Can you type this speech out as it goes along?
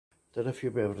Don't know if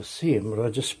you'll be able to see him, but I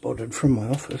just spotted from my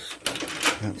office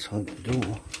outside the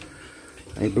door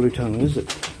a blue-tongue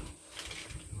lizard.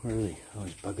 Where is he? Oh,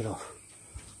 he's buggered off.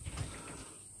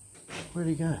 Where'd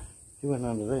he go? He went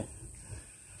under there.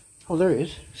 Oh, there he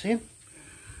is. See him?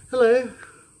 Hello.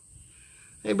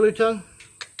 Hey, blue-tongue.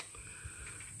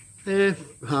 They're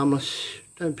harmless.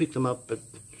 Don't pick them up, but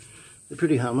they're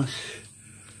pretty harmless.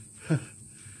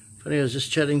 Funny, I was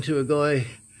just chatting to a guy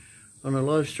on a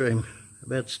live stream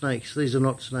about snakes. These are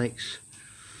not snakes,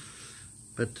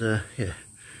 but yeah,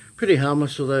 pretty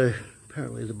harmless, although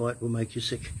apparently the bite will make you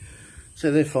sick.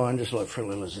 So they're fine, just like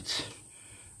friendly lizards.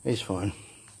 He's fine.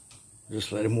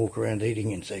 Just let him walk around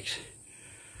eating insects.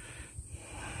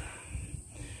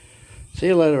 See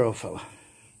you later, old fella.